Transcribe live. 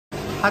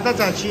还在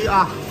宰鸡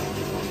啊，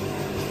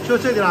就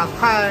这里了，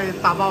快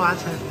打包完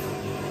成。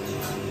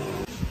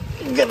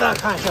给大家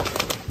看一下。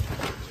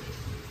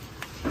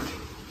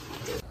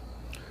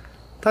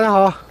大家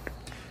好，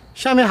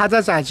下面还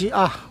在宰鸡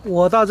啊，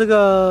我到这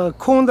个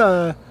空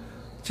的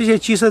这些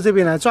鸡舍这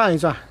边来转一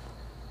转，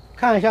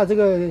看一下这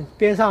个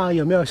边上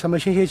有没有什么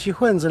新鲜鸡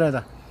粪之类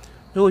的。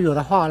如果有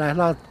的话呢，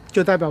那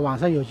就代表晚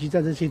上有鸡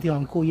在这些地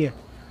方过夜，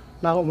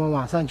那我们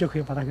晚上就可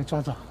以把它给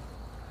抓走。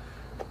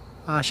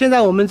啊，现在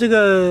我们这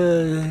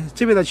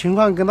边的情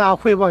况跟大家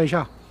汇报一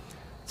下。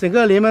整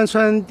个联盟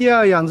村第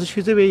2养殖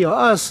区这边有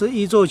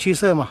21座鸡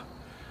舍嘛，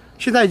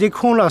现在已经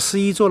空了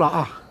11座了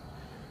啊。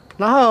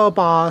然后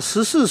把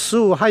14、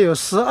15还有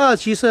12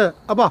鸡舍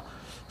啊，不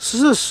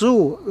，14、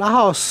15，然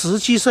后10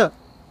鸡舍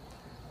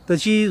的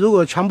鸡如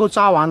果全部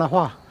抓完的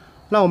话，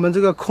那我们这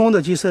个空的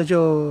鸡舍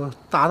就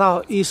达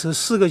到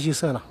14个鸡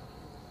舍了。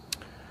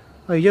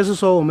也就是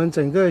说，我们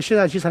整个现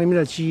在鸡场里面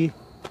的鸡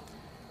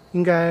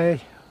应该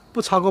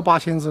不超过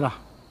8000只了。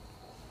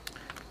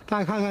大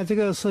家看看，这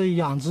个是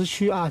养殖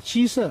区啊，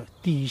鸡舍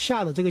底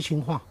下的这个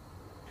情况。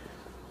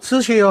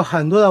之前有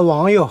很多的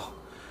网友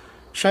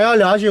想要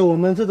了解我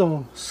们这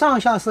种上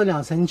下是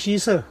2层鸡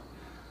舍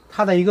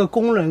它的一个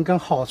功能跟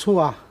好处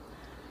啊。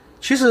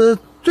其实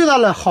最大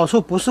的好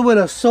处不是为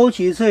了收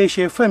集这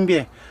些粪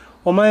便，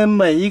我们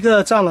每一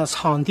个这样的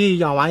场地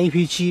养完一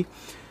批鸡，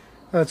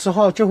之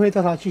后就会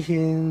对它进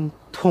行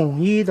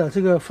统一的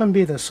这个粪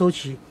便的收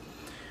集。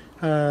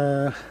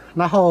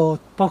然后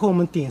包括我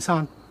们顶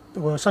上，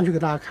我上去给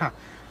大家看，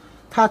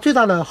它最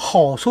大的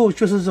好处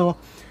就是说，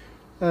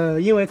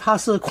因为它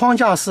是框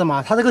架式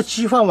嘛，它这个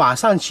鸡粪晚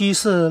上鸡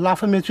是拉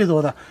粪便最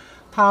多的，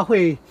它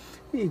会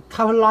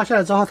拉下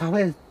来之后，它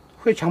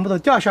会全部都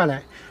掉下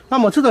来。那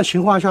么这种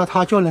情况下，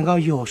它就能够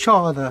有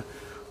效的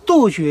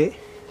杜绝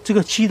这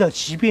个鸡的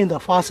疾病的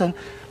发生，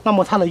那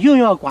么它的用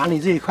药管理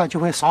这一块就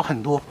会少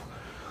很多，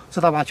知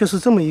道吧？就是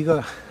这么一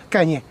个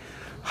概念。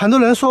很多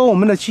人说我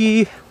们的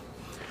鸡，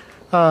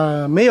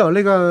没有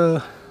那个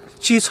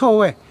鸡臭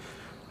味，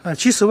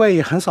鸡屎味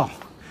也很少，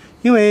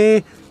因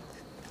为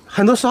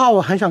很多时候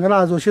我很想跟大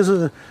家说，就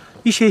是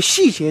一些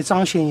细节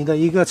彰显你的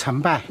一个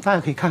成败。大家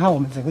可以看看我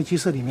们整个鸡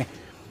舍里面，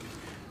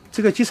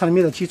这个鸡场里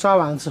面的鸡抓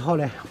完之后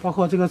呢，包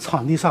括这个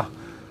场地上，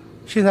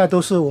现在都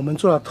是我们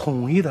做了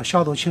统一的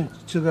消毒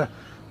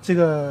这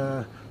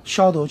个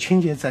消毒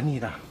清洁整理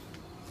的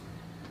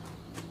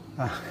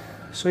啊。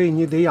所以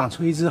你得养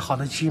出一只好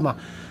的鸡嘛，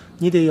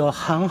你得有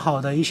很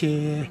好的一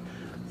些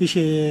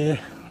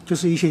就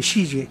是一些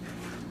细节，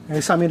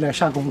上面来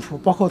下功夫，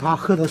包括它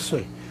喝的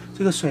水，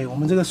这个水我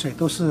们这个水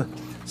都是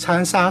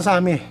从山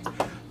上面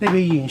那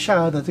边引下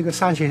来的这个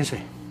山泉水。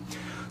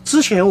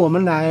之前我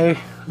们来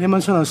联盟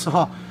村的时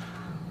候，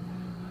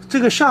这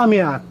个下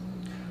面啊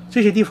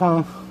这些地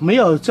方没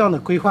有这样的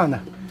规划的，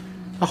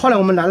后来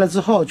我们来了之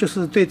后，就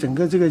是对整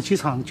个这个机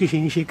场进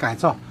行一些改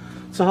造，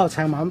之后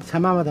才慢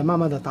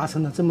慢的达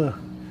成了这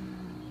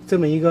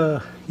么一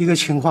个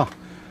情况。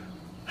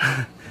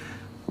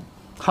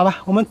好吧，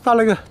我们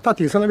到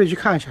顶上那边去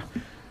看一下，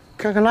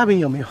看看那边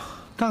有没有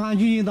干干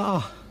净净的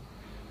啊，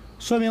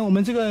说明我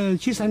们这个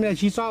鸡场里面的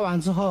鸡抓完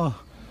之后，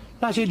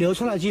那些流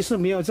窜的鸡是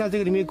没有在这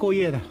个里面过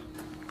夜的。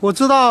我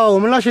知道我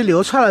们那些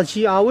流窜的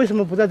鸡啊，为什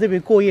么不在这边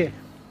过夜？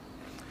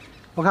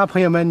我看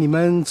朋友们，你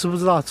们知不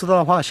知道？知道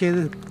的话，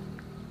先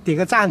点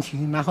个暂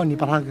停，然后你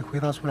把它给回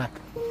答出来。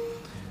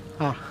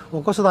啊，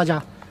我告诉大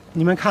家，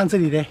你们看这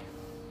里的，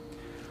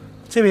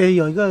这边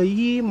有一个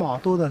1亩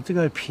多的这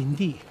个平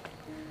地。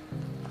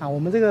啊，我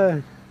们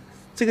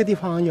这个地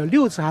方有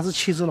6只还是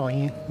7只老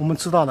鹰，我们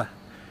知道的。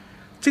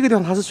这个地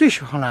方它是最喜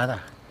欢来的。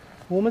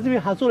我们这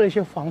边还做了一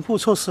些防护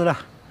措施了，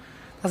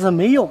但是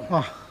没用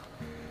啊。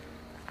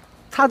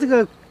它这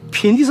个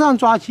平地上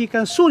抓鸡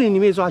跟树林里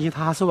面抓鸡，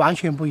它还是完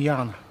全不一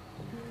样的。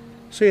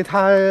所以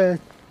它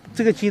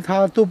这个鸡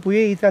它都不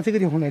愿意在这个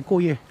地方来过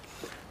夜。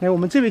哎，我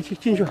们这边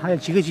进去还有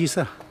几个鸡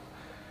舍，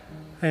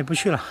哎，不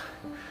去了，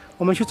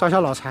我们去找一下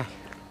老柴。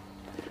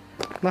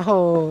然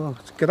后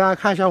给大家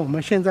看一下我们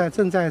现在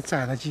正在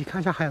宰的鸡，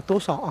看一下还有多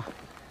少啊？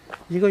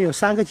一共有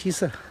3个鸡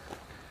舍，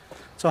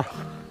走。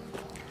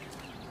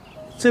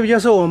这边就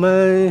是我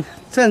们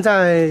正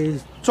在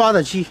抓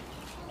的鸡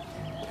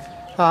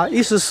啊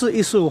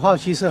，14、15号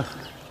鸡舍。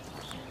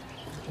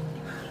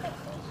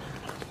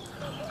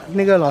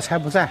那个老柴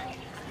不在，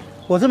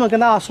我这么跟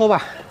大家说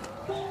吧，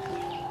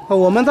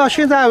我们到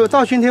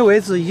今天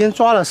为止已经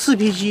抓了4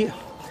批鸡，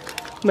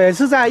每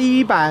次在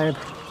180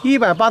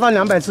到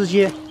200之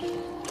间。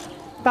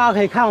大家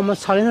可以看我们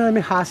草甸上那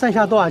边还剩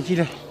下多少鸡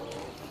呢？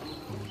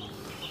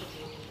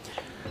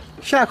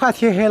现在快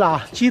天黑了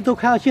啊，鸡都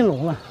快要进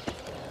笼了，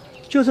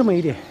就这么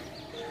一点。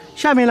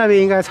下面那边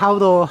应该差不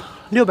多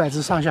600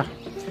只上下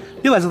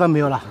，600只都没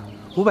有了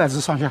，500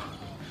只上下。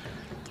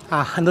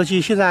啊，很多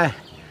鸡现在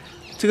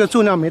这个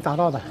重量没达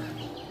到的。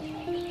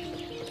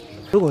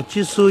如果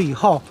鸡叔以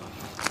后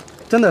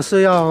真的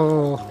是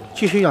要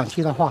继续养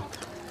鸡的话，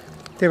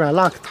对吧？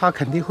那他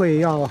肯定会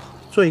要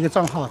做一个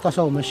账号，到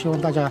时候我们希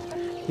望大家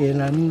也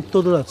能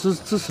多多的支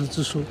持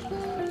支书。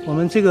我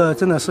们这个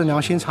真的是良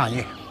心产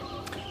业，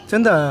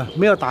真的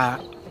没有打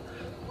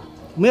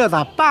没有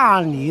打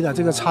半厘的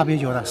这个差别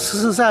酒的实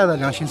实在在的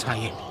良心产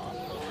业。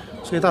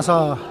所以到时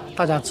候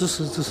大家支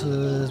持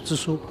支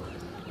书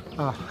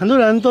啊！很多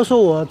人都说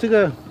我这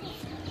个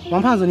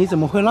王胖子你怎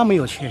么会那么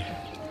有钱？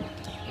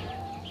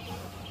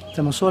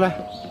怎么说呢？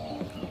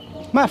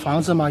卖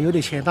房子嘛，有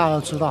点钱大家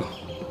都知道。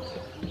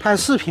拍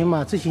视频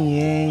嘛，这几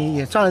年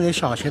也赚了点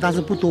小钱，但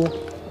是不多，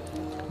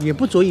也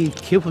不足以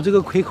填补这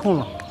个亏空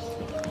了。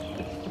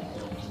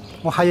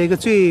我还有一个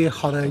最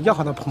好的要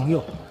好的朋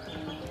友，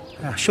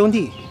兄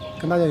弟，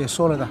跟大家也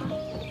说了的，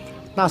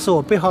那是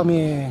我背后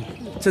面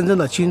真正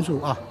的金主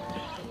啊。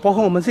包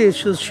括我们这一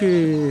次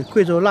去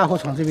贵州烂货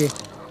场这边，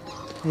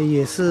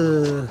也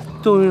是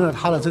动用了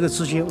他的这个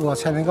资金，我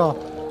才能够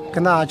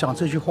跟大家讲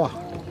这句话。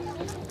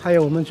还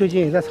有我们最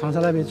近也在长沙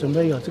那边准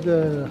备有这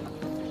个，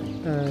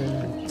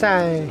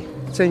再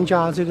增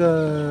加这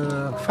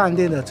个饭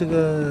店的这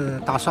个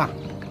打算，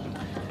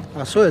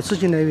啊，所有资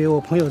金来源我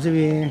朋友这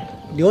边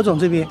刘总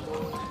这边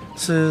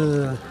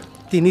是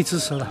鼎力支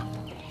持的，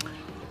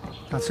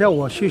啊，只要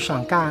我去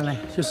想干呢，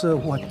就是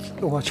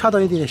我撬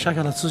动一点小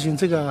小的资金，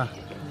这个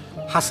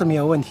还是没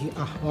有问题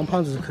啊。王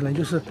胖子可能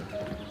就是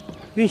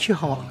运气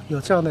好，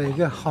有这样的一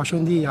个好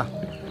兄弟呀，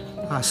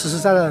实实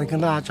在在的跟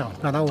大家讲，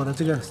表达我的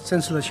这个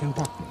真实的情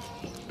况。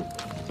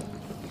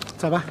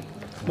走吧，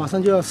马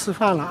上就要吃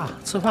饭了啊！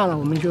吃饭了，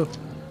我们就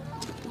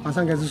马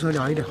上跟支书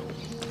聊一聊。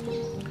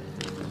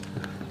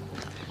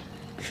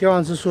希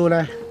望支书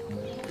呢，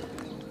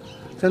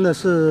真的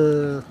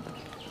是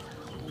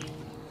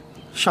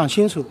想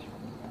清楚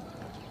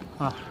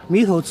啊，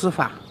迷途知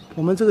返。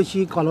我们这个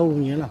鸡搞了5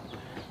年了，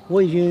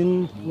我已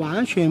经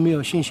完全没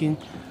有信心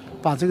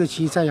把这个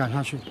鸡再养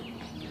下去。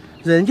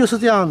人就是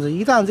这样子，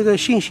一旦这个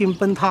信心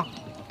崩塌，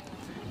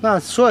那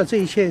所有这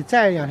一切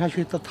再养下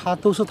去的它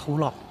都是徒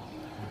劳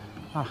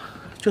啊，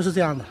就是这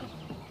样的。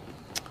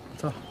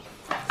走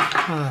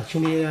啊，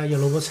今天有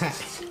萝卜菜，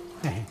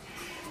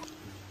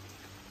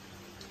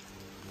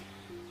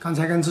刚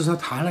才跟支书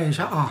谈了一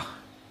下啊，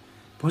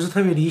不是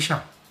特别理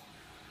想。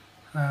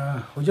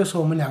我就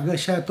说我们2个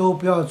现在都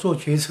不要做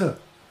决策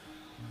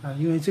啊，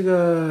因为这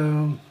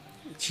个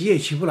急也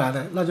急不来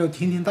的，那就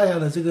听听大家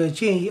的这个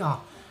建议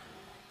啊。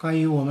关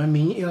于我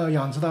们要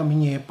养殖到明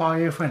年8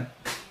月份，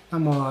那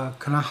么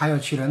可能还有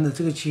几轮的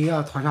这个鸡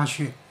要投下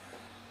去。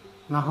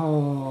然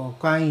后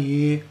关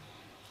于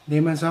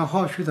联盟村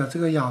后续的这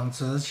个养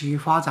殖及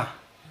发展，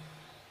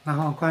然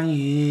后关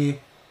于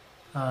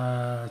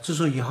支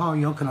书以后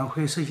有可能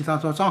会涉及到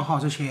做账号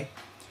这些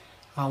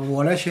啊，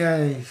我呢现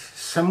在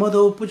什么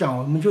都不讲，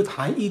我们就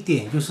谈一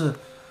点，就是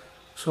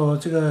说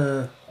这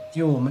个，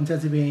因为我们在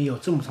这边有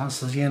这么长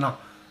时间了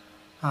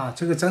啊，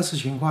这个真实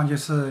情况就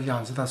是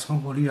养殖的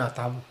成活率啊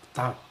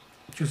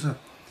就是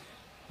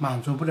满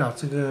足不了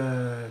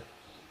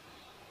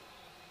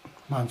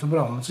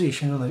我们自己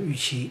心中的预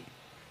期，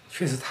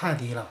确实太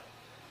低了。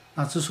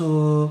那支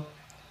书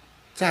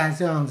再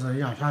这样子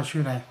养下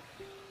去呢，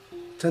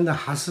真的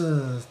还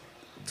是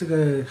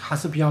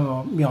比较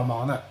渺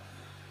茫的。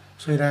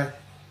所以呢，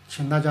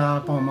请大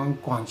家帮我们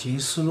广集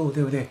思路，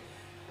对不对？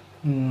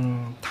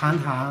谈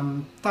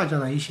谈大家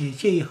的一些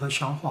建议和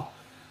想法，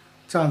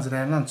这样子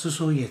呢，让支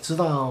书也知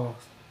道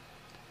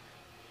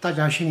大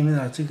家心里面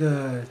的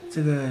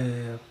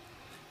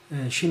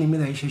心里面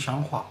的一些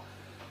想法，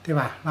对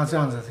吧？那这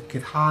样子给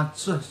他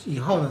以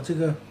后的这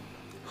个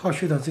后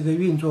续的这个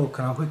运作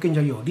可能会更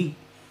加有利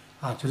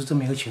啊，就是这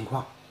么一个情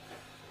况，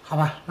好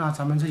吧？那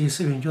咱们这期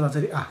视频就到这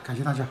里啊，感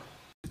谢大家。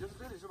就是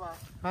这里是吧？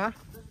啊？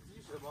这是鸡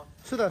舍吗？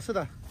是的，是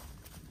的。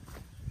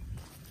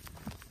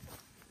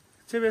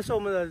这边是我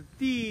们的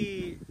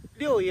第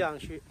6养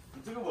区。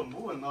你这个稳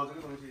不稳啊？这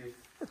个东西。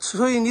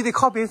所以你得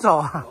靠边走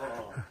啊。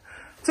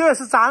这位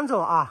是张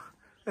总啊，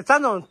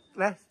张总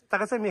来打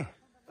个正面。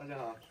大家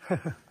好。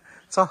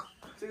走。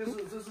这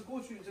是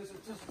过去这是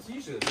鸡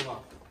舍是吧？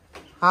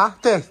啊，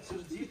对。这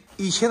是鸡。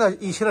以前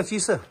的鸡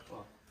舍。哇，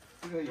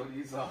这个有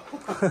意思啊。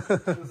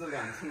这是2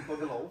层多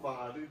的楼房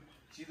啊，这个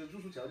鸡的住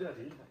宿条件还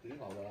挺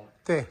好的啊。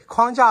对，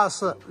框架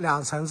是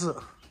2层制。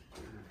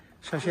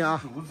小心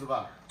啊。竹子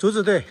吧？竹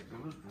子对。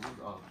不是竹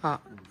子啊。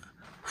啊。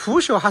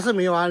腐朽还是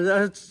没有啊，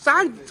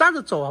站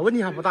着走啊，问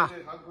题还不大。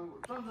对，还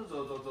站着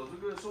走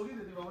这个受力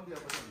的地方问题还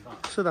不是很大。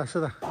是的，是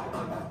的。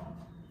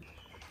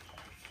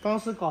当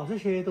时搞这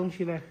些东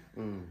西呢，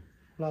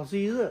脑子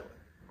一热，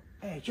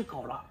就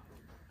搞了。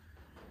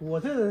我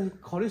这人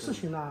考虑事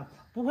情呢，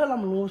不会那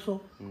么啰嗦，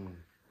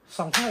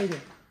爽快一点，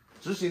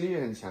执行力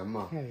也很强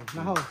嘛。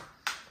然后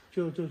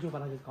就把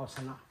它给搞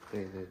成了。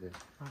对。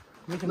啊，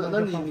没想到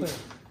就荒废了。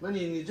那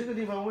你这个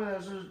地方未来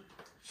是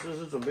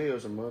准备有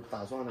什么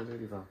打算呢？这个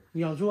地方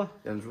养猪啊。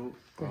养猪。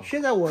对，现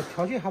在我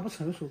条件还不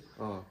成熟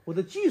啊，我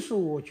的技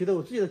术，我觉得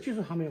我自己的技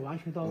术还没有完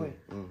全到位，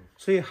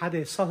所以还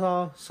得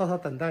稍稍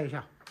等待一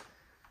下。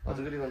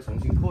这个地方重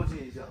新扩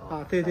建一下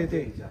啊。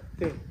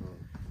对。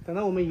等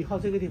到我们以后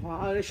这个地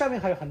方下面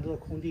还有很多的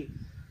空地，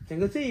整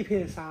个这一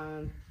片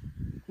山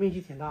面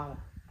积挺大的，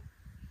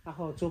然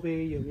后周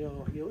边又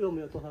没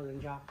有多少人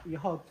家，以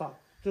后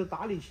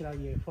打理起来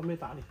也方便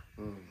打理。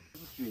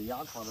是血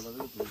压垮的吧？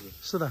这个竹子。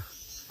是的。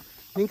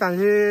您感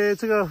觉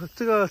这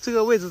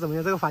个位置怎么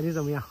样？这个环境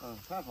怎么样？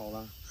太好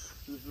了，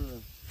就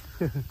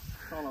是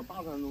到了大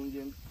山中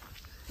间，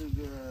这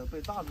个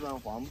被大自然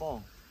环抱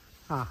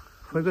啊，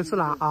回归自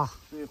然啊。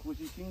对，呼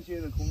吸新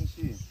鲜的空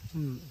气，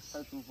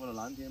太舒服了，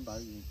蓝天白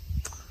云。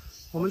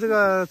我们这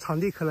个场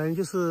地可能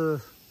就是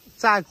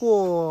再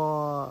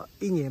过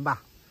1年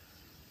吧，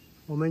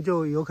我们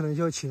就有可能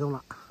就启动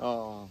了。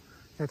哦，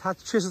对，它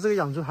确实这个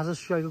养猪还是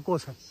需要一个过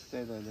程。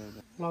对。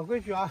老规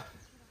矩啊，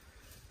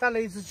带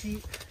了一只鸡，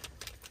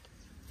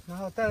然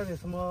后带了点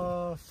什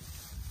么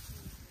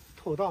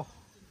土豆，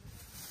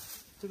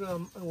这个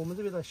我们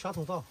这边的小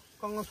土豆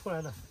刚刚出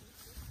来的，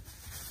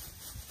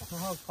然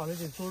后搞了一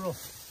点猪肉。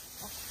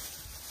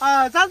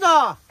张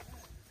总，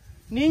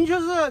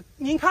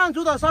您看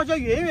猪的时候就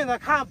远远的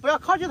看，不要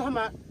靠近它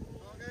们。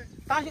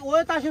我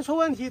也担心出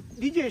问题，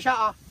理解一下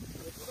啊。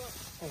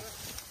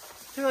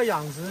这个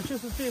养殖就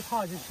是最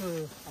怕就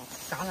是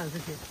感染这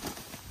些。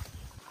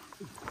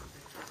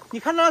你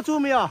看到那猪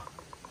没有？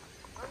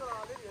看到了，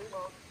那里有一毛。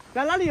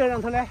来，哪里有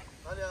两头来？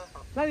哪里啊？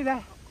哪里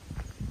来？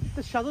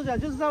这小猪仔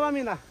就是在外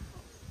面的。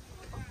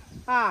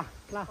啊，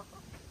那。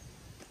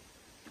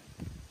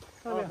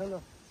看到没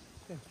有？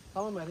对，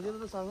他们每天就是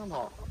在山上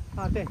跑。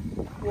啊，对，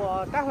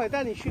我待会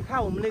带你去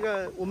看我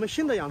们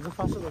新的养殖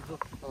方式的猪。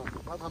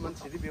那他们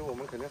体力比我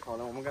们肯定好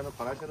了，我们刚才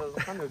跑来现在是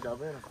汗流浃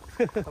背了。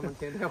他们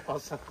天天跑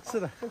山。是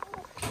的，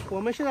我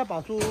们现在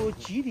把猪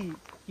集体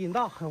引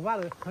到很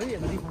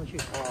远的地方去，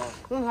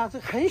让它这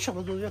很小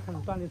的猪就开始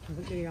锻炼成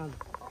这个样子。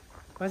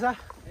完事。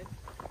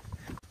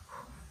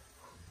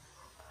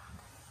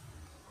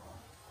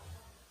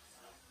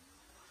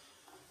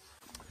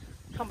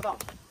看不到，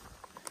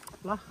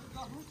来。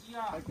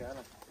太可爱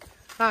了。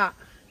啊，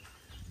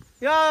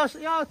要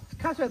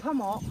开水烫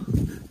毛，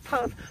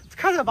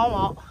开水拔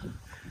毛，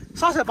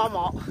烧水拔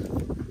毛。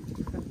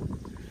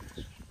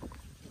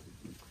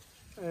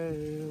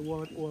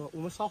我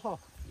们稍后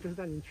就是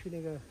带你去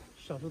那个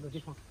小猪的地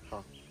方。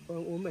好。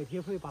我每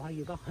天会把它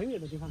引到很远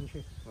的地方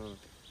去。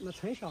那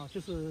从小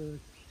就是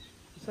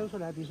生出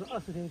来，比如说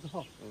20天之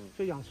后，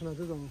就养成了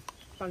这种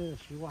锻炼的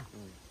习惯。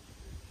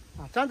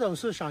张总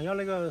是想要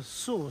那个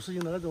40、50斤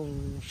的那种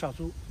小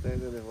猪。对，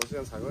我是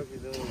想采购一批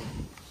这种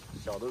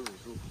小的乳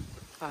猪。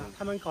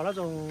他们搞那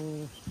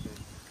种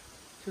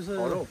就是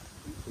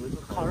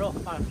烤肉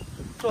啊，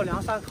做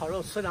凉山烤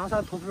肉，吃凉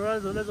山土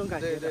那种感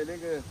觉。对，那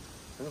个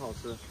很好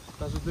吃，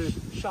但是对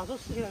小猪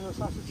吃起来的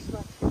时候是吃的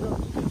体热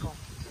更高，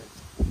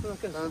这个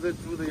更。但是对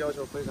猪的要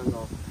求非常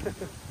高。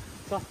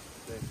是吧？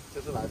对，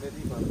就是来这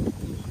地方。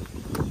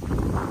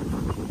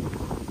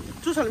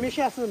猪场里面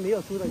现在是没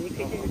有猪的，你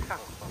可以进去看。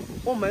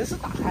我门是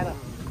打开的。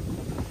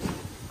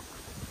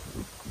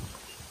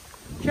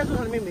现在猪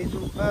场里面没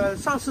猪，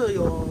上次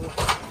有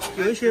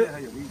一些，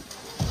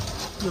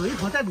有一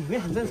头在里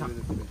面很正常。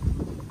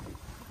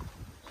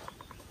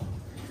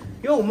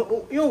因为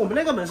我们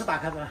那个门是打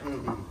开的。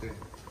对。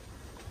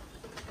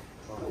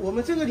我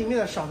们这个里面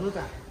的小猪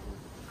仔，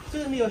这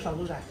个里面有小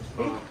猪仔。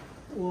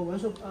我文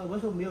手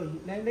没有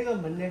那个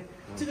门呢，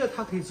这个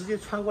它可以直接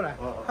穿过来，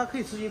它可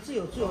以直接自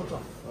由走。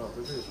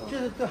就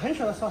是很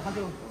小的时候它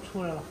就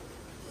出来了。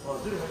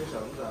这里还有小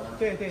猪仔呢。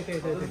对。这是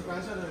光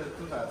线的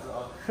猪崽子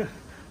啊。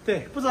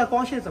对，不知道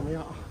光线怎么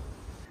样啊。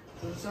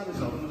这是像个小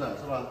猪仔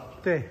是吧？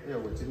对。哎呀，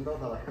我惊到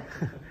它了。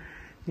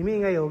里面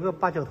应该有个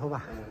8、9头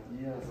吧。1、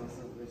2、3、4、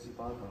5、6、7、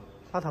8头。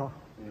8头。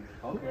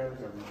好可爱的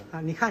小猪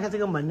仔。你看一下这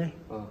个门呢。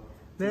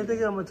那这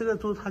个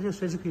猪它就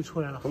随时可以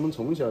出来了。他们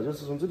从小就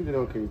是从这个地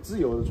方可以自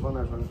由的穿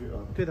来穿去啊。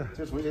对的。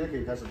就从小就可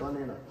以开始锻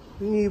炼了。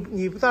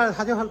你不但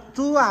它就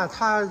猪啊，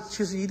它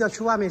其实一定要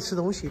去外面吃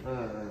东西。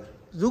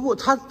如果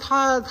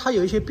它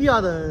有一些必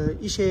要的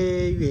一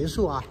些元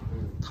素啊，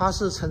它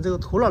是从这个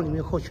土壤里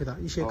面获取的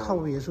一些矿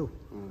物元素。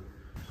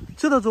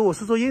这头猪我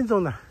是做验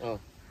证的。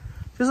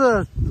就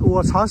是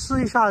我尝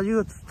试一下一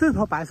个这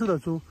头白色的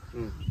猪。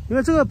因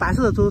为这个白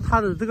色的猪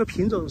它的这个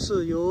品种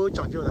是有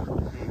讲究的，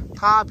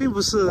它并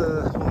不是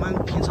我们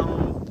平常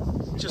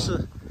就是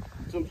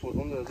正普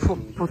通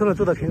的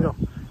猪的品种。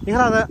你看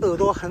它的耳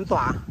朵很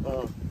短。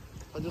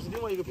它就是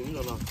另外一个品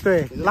种了。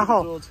对，然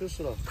后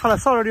它的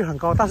烧肉率很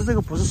高，但是这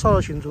个不是烧肉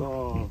型猪。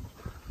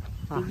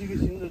这是一个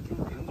新的猪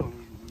品种，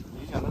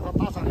你想到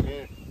大山里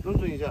面论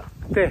证一下。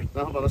对。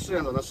然后把它饲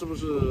养长，它是不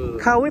是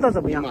看味道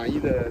怎么样？满意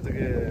的这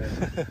个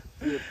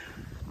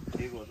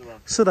结果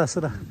是吧？是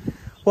的。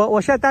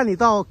我现在带你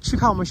去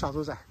看我们小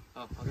猪仔。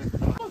OK。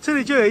这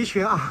里就有一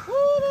群啊。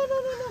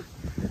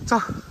走。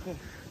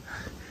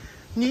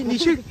你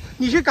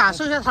去感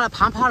受一下它的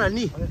攀爬能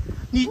力。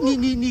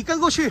你跟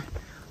过去，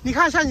你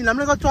看一下你能不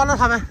能够抓到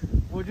它们。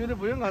我觉得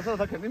不用感受，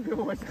它肯定比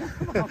我强。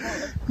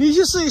你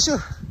去试一试。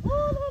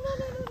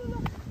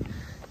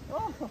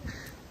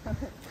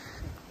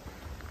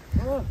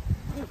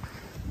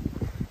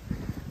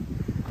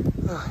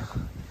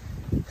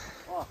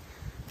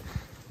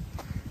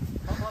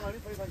爬能力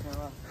非常强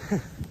啊！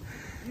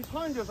一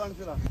窜就上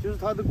去了。就是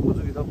它的骨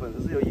子里头本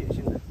身是有野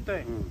性的。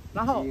对。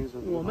然后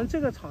我们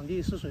这个场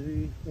地是属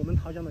于我们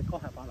桃江的高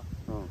海拔的。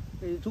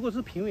如果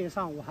是平原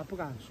上，我还不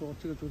敢说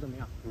这个猪怎么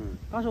样。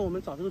当时我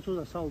们找这个猪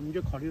的时候，我们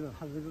就考虑了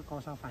它的这个高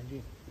山环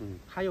境。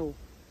还有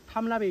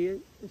他们那边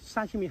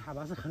3000米海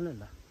拔是很冷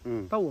的。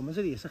到我们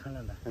这里也是很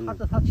冷的。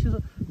它其实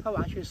它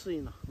完全适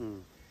应了。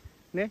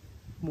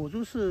母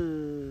猪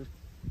是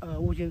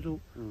乌金猪，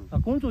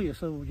公猪也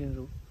是乌金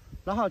猪，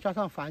然后加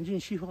上环境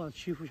气候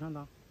相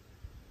当，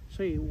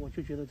所以我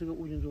就觉得这个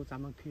乌金猪咱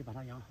们可以把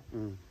它养好。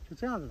就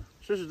这样子的。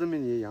事实证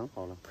明你也养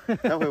好了，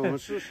待会我们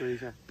试一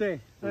下。对，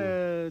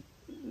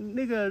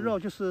那个肉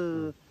就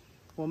是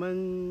我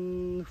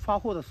们发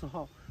货的时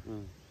候，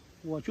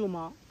我舅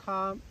妈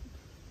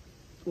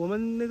我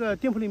们那个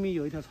店铺里面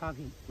有一条差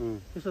评，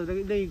就是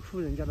那一户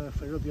人家的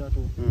肥肉比较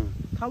多。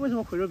他为什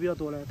么肥肉比较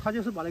多呢？他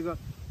就是把那个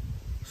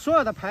所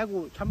有的排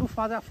骨全部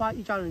发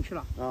一家人去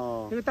了。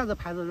那个带着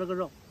牌子的那个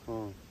肉。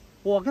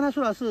我跟他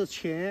说的是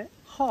前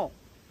号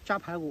加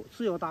排骨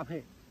自由搭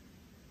配，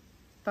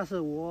但是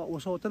我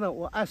说真的，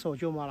我爱死我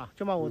舅妈了，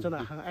舅妈我真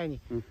的很爱你。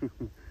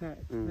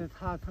那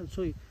他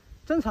所以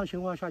正常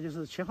情况下就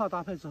是前号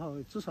搭配之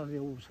后，至少是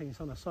有50%以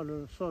上的摄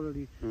入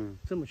率，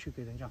这么去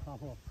给人家发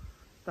货。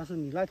但是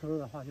你赖头肉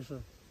的话，就是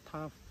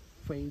它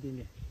肥一点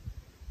点，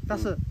但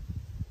是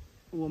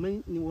我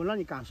让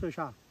你感受一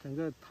下整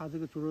个它这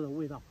个猪肉的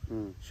味道。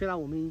虽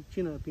然我们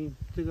进了冰，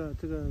这个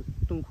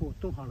冻库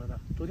冻好了的，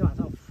昨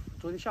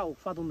天下午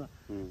发冻的，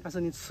但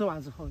是你吃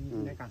完之后，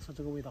你来感受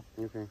这个味道，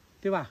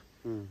对吧？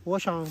我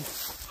想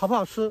好不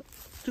好吃，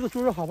这个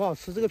猪肉好不好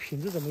吃，这个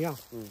品质怎么样？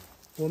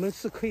我们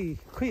是可以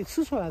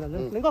吃出来的，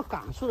能够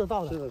感受得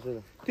到的。是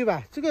的，对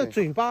吧？这个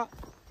嘴巴，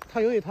它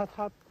由于它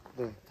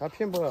对，它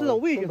骗不了这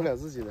种味觉，骗不了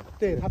自己的。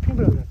对，它骗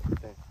不了人。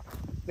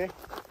对，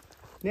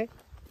来，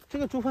这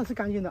个猪粪是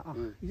干净的啊，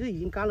这已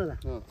经干了的。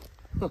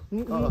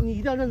你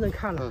一定要认真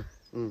看了。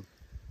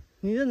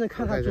你认真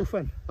看它猪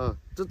粪。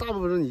这大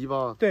部分是泥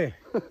巴。对，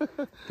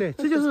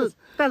这就是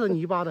带着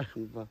泥巴的。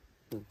泥巴。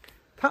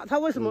它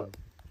为什么？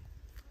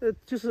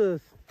就是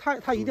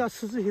它一定要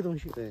吃这些东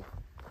西。对。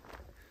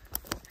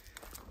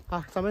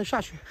好，咱们下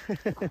去。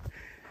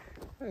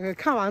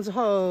看完之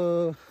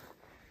后。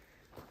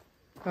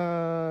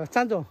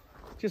张总，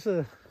就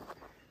是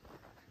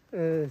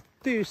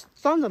对于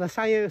张总的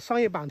商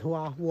业版图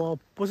啊，我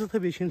不是特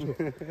别清楚。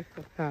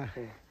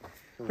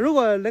如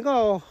果能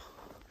够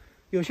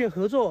有些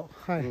合作，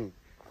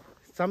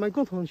咱们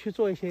共同去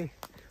做一些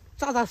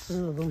扎扎实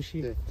实的东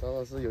西。对，扎扎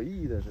实实有意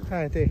义的事。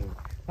对，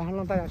然后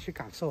让大家去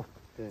感受。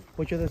对，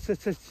我觉得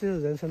这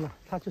是人生了，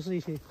它就是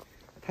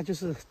它就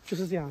是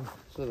这样的。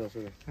是的，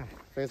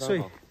非常好。所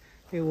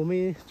以，我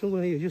们中国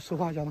人有句俗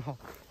话讲得好，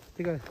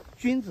这个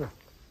君子。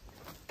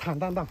坦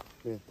荡荡，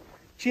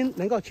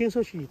能够经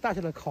受起大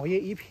小的考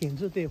验，以品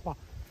质对话，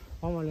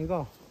往往能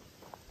够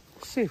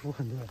说服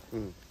很多人。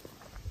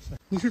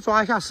你去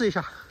抓一下试一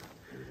下。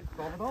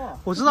抓不到啊！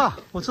我知道。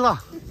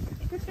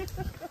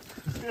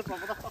这抓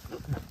不到。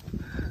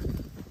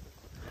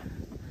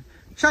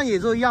像野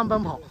猪一样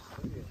奔跑。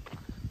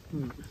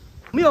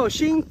没有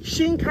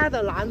新开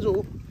的蓝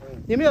竹，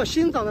也没有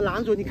新长的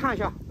蓝竹，你看一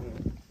下。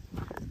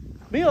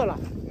没有了。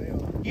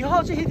以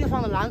后这些地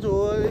方的蓝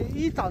竹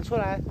一长出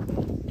来。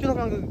就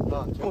他们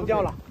拱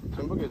掉了，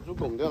全部给猪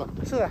拱掉了。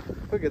是的，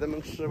会给他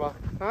们吃吗？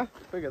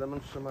会给他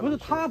们吃吗？不是，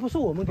不是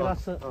我们给他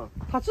吃，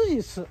他自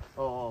己吃。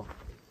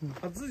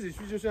他自己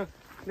去，就像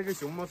那个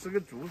熊猫吃个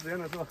竹子一样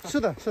的，是吧？是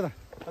的，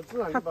它自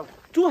然就把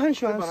猪很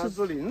喜欢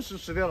吃零食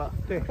吃掉了。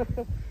对。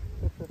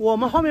我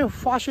们后面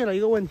发现了一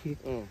个问题，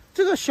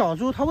这个小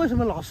猪它为什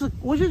么老是，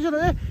我就觉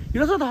得，有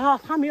的时候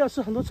它没有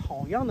吃很多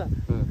草样的，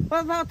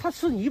它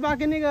吃泥巴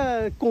跟那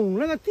个拱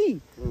那个地，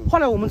后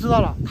来我们知道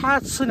了，它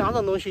吃2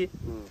种东西，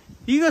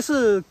一个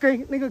是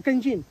根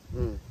茎，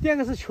第二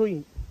个是蚯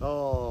蚓。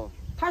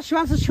它喜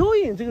欢吃蚯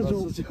蚓，这个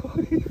猪。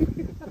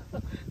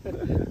那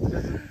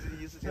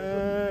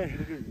个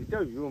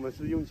钓鱼我们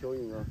是用蚯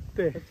蚓啊。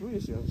对，猪也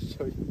喜欢吃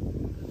蚯蚓。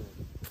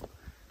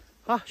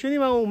好，兄弟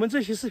们，我们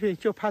这期视频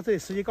就拍这里，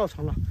时间告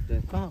长了。对，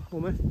然后我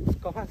们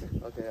搞饭吃。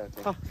OK，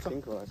好，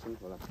辛苦了。